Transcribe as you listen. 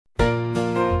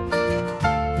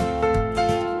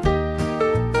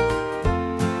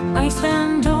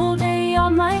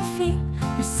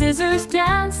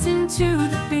listen to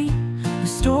the beat, the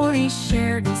stories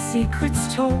shared and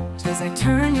secrets told, as I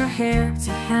turn your hair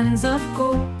to hands of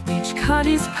gold. Each cut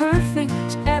is perfect,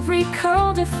 every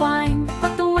curl defined,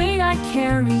 but the weight I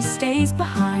carry stays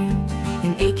behind.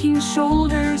 In aching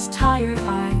shoulders, tired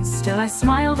eyes, still I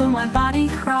smile though my body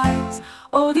cries.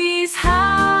 Oh, these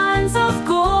hands of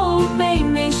gold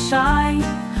may shine,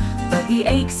 but the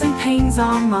aches and pains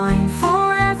are mine.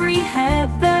 For every head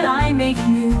that I make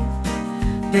new,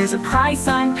 there's a price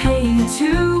I'm paying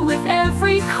too. With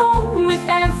every comb, with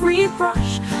every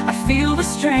brush, I feel the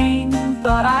strain,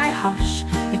 but I hush,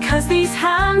 because these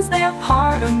hands, they're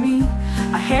part of me,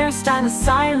 a hairstylist's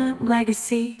silent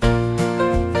legacy.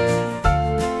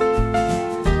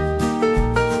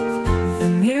 The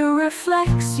mirror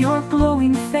reflects your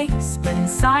glowing face, but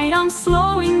inside I'm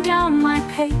slowing down my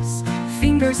pace.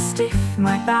 Fingers stiff,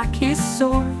 my back is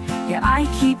sore, yet I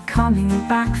keep coming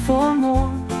back for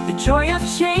more. The joy of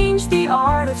change, the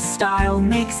art of style,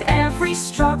 makes every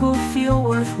struggle feel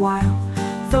worthwhile.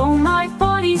 Though my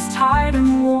body's tired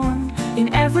and worn,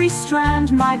 in every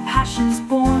strand my passion's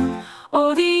born.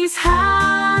 Oh, these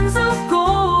hands of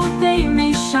gold, they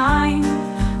may shine,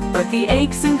 but the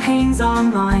aches and pains are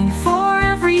mine. For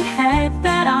every head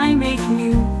that I make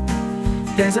new,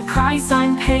 there's a price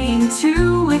I'm paying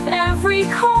too. With every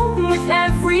comb, with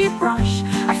every brush,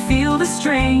 I feel the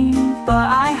strain, but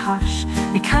I hush,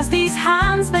 because these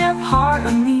hands, they're part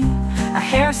of me, a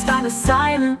hairstylist's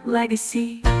silent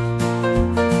legacy.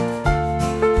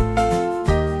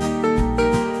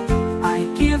 I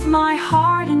give my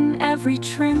heart in every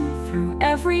trim, through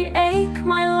every ache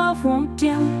my love won't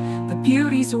dim. The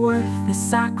beauty's worth the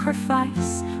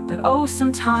sacrifice, but oh,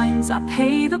 sometimes I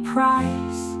pay the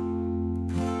price.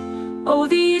 Oh,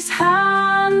 these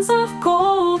hands of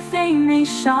gold, they may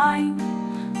shine,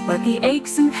 but the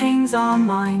aches and pains are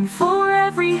mine. For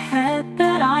every head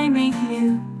that I make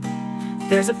new,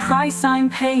 there's a price I'm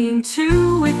paying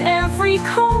too. With every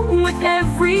comb, with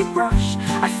every brush,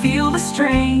 I feel the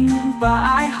strain, but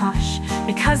I hush,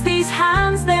 because these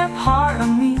hands, they're part of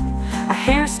me, a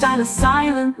hairstylist's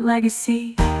silent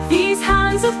legacy. These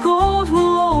hands of gold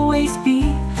will always be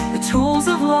the tools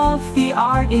of love, the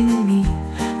art in me.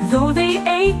 Though they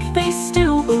ache, they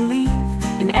still believe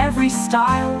in every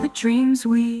style the dreams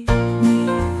weave.